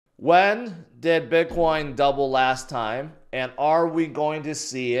When did Bitcoin double last time? And are we going to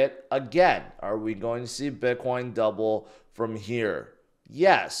see it again? Are we going to see Bitcoin double from here?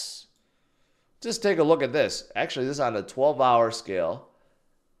 Yes. Just take a look at this. Actually, this is on a 12-hour scale.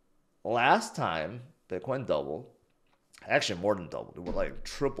 Last time Bitcoin doubled, actually more than doubled, it was like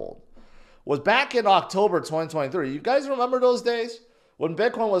tripled, was back in October 2023. You guys remember those days? When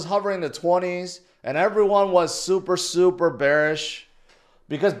Bitcoin was hovering in the 20s and everyone was super, super bearish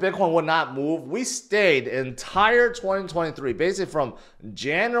because Bitcoin would not move. We stayed entire 2023, basically from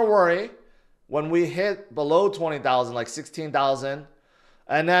January when we hit below 20,000, like 16,000,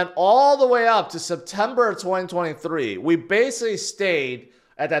 and then all the way up to September 2023, we basically stayed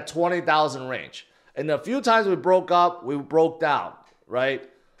at that 20,000 range. And a few times we broke up, we broke down, right?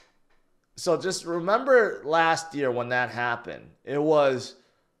 So just remember last year when that happened. It was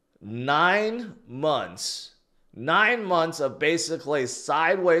 9 months. 9 months of basically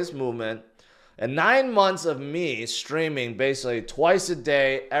sideways movement. And 9 months of me streaming basically twice a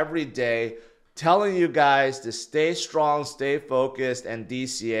day, every day, telling you guys to stay strong, stay focused, and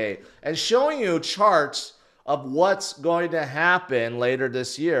DCA. And showing you charts of what's going to happen later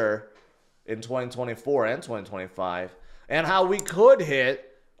this year in 2024 and 2025. And how we could hit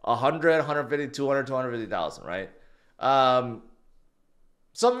 100, 150, 200, 250,000, right?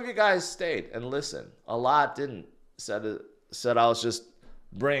 Some of you guys stayed and listened. A lot didn't. Said I was just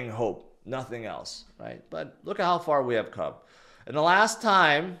bringing hope, nothing else, right? But look at how far we have come. And the last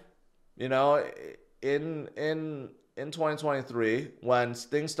time, you know, in 2023, when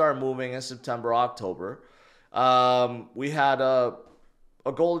things started moving in September, October, we had a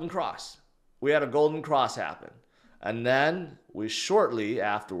golden cross. We had a golden cross happen. And then we shortly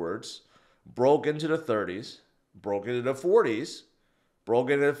afterwards broke into the 30s, broke into the 40s, broke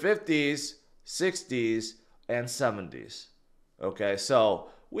into the 50s, 60s, and 70s. Okay, so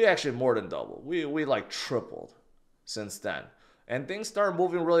we actually more than doubled. We like tripled since then. And things started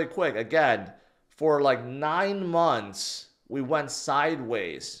moving really quick. Again, for like 9 months, we went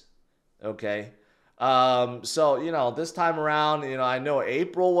sideways. Okay, so, you know, this time around, you know, I know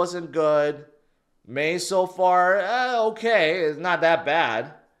April wasn't good. May so far, okay, it's not that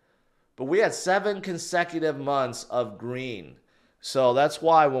bad. But we had 7 consecutive months of green. So that's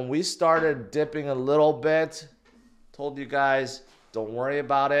why when we started dipping a little bit, told you guys, don't worry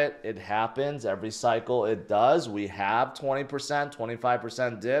about it. It happens every cycle. It does. We have 20%,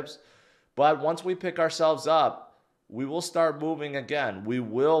 25% dips. But once we pick ourselves up, we will start moving again. We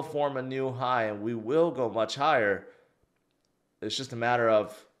will form a new high and we will go much higher. It's just a matter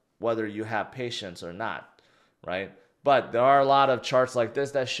of whether you have patience or not, right? But there are a lot of charts like this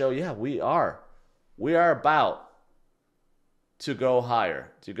that show, yeah, we are about to go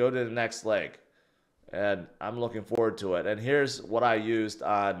higher, to go to the next leg. And I'm looking forward to it. And here's what I used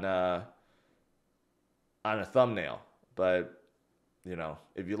on a thumbnail. But, you know,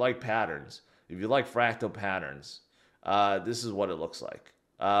 if you like patterns, if you like fractal patterns, this is what it looks like.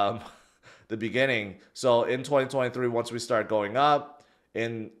 The beginning, so in 2023, once we start going up,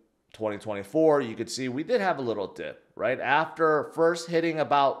 in 2024, you could see we did have a little dip, right? After first hitting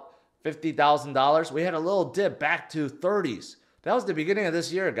about $50,000, we had a little dip back to 30s. That was the beginning of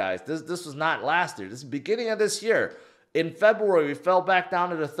this year, guys. This was not last year. This is the beginning of this year. In February, we fell back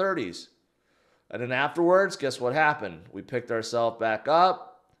down to the 30s. And then afterwards, guess what happened? We picked ourselves back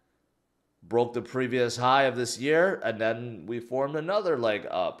up, broke the previous high of this year, and then we formed another leg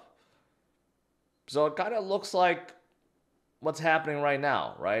up. So it kind of looks like what's happening right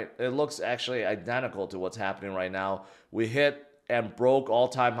now, right? It looks actually identical to what's happening right now. We hit and broke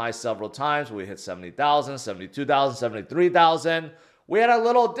all-time highs several times. We hit 70,000, 72,000, 73,000. We had a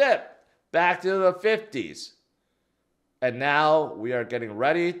little dip back to the 50s. And now we are getting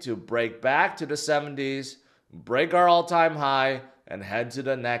ready to break back to the 70s, break our all-time high, and head to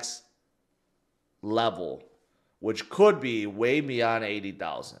the next level, which could be way beyond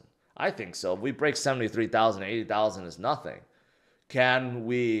 80,000. I think so. If we break 73,000, 80,000 is nothing. Can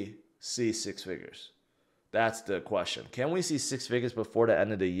we see 6 figures? That's the question. Can we see 6 figures before the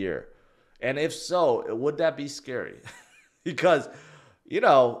end of the year? And if so, would that be scary? Because, you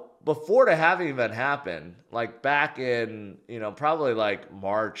know, before the halving event happened, like back in, you know, probably like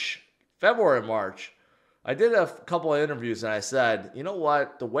March, February, March, I did a couple of interviews and I said, you know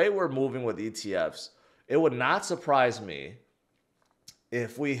what? The way we're moving with ETFs, it would not surprise me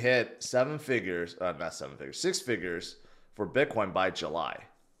if we hit 7 figures, not 7 figures, 6 figures for Bitcoin by July.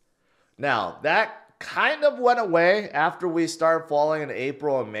 Now, that kind of went away after we started falling in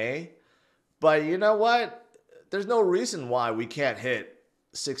April and May. But you know what? There's no reason why we can't hit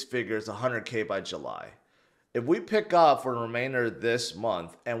 6 figures, 100K by July. if we pick up for the remainder of this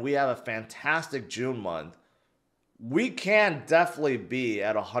month and we have a fantastic June month, we can definitely be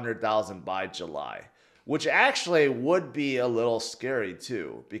at 100,000 by July, which actually would be a little scary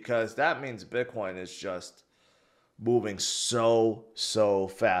too, because that means Bitcoin is just moving so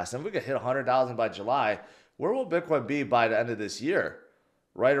fast. And if we could hit 100,000 by July, where will Bitcoin be by the end of this year?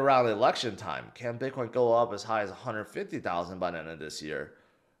 Right around election time. Can Bitcoin go up as high as 150,000 by the end of this year?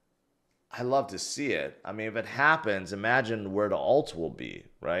 I love to see it. I mean, if it happens, imagine where the alts will be,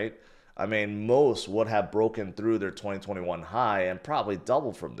 right? I mean, most would have broken through their 2021 high and probably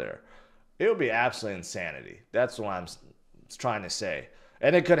double from there. It would be absolutely insanity. That's what I'm trying to say.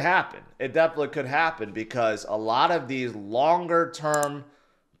 And it could happen. It definitely could happen because a lot of these longer term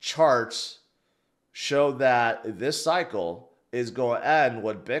charts show that this cycle is going to end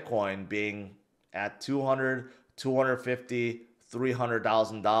with Bitcoin being at $200, $250,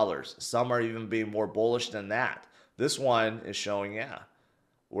 $300,000. Some are even being more bullish than that. This one is showing, yeah,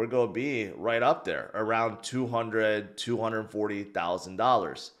 we're going to be right up there around $200,000,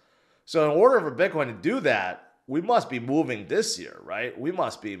 $240,000. So in order for Bitcoin to do that, we must be moving this year, right? We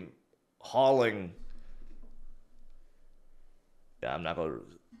must be hauling. Yeah, I'm not going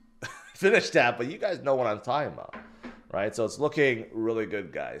to finish that, but you guys know what I'm talking about, right? So it's looking really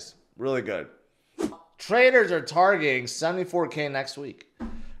good, guys. Really good. Traders are targeting 74K next week.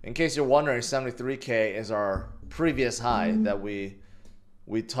 In case you're wondering, 73K is our previous high that we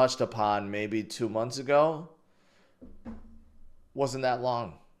touched upon maybe 2 months ago. Wasn't that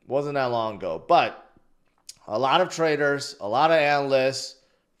long ago. But a lot of traders, a lot of analysts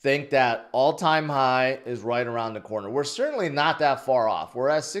think that all-time high is right around the corner. We're certainly not that far off. We're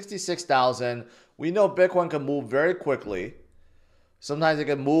at 66,000. We know Bitcoin can move very quickly. Sometimes it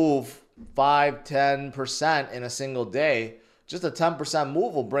can move 5-10% in a single day. Just a 10%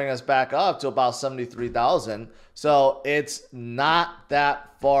 move will bring us back up to about 73,000. So it's not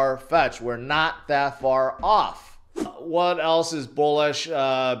that far-fetched. We're not that far off. What else is bullish?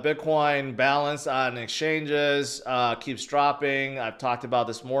 Bitcoin balance on exchanges keeps dropping. I've talked about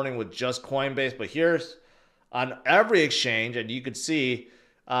this morning with just Coinbase, but here's on every exchange, and you could see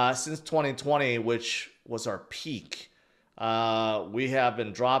since 2020, which was our peak, we have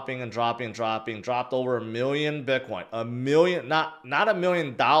been dropping, dropped over 1 million Bitcoin. 1 million, not $1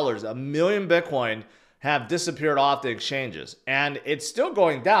 million, 1 million Bitcoin have disappeared off the exchanges. And it's still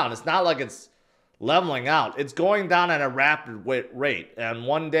going down. It's not like it's leveling out. It's going down at a rapid rate. And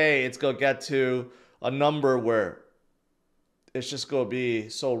one day it's going to get to a number where it's just going to be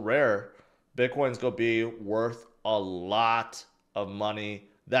so rare. Bitcoin's going to be worth a lot of money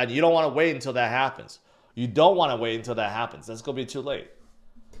that you don't want to wait until that happens. You don't want to wait until that happens. That's going to be too late.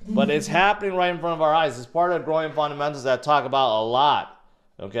 But it's happening right in front of our eyes. It's part of the growing fundamentals that I talk about a lot.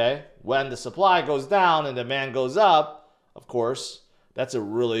 Okay? When the supply goes down and demand goes up, of course, that's a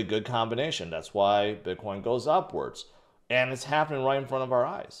really good combination. That's why Bitcoin goes upwards. And it's happening right in front of our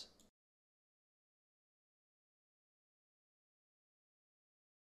eyes.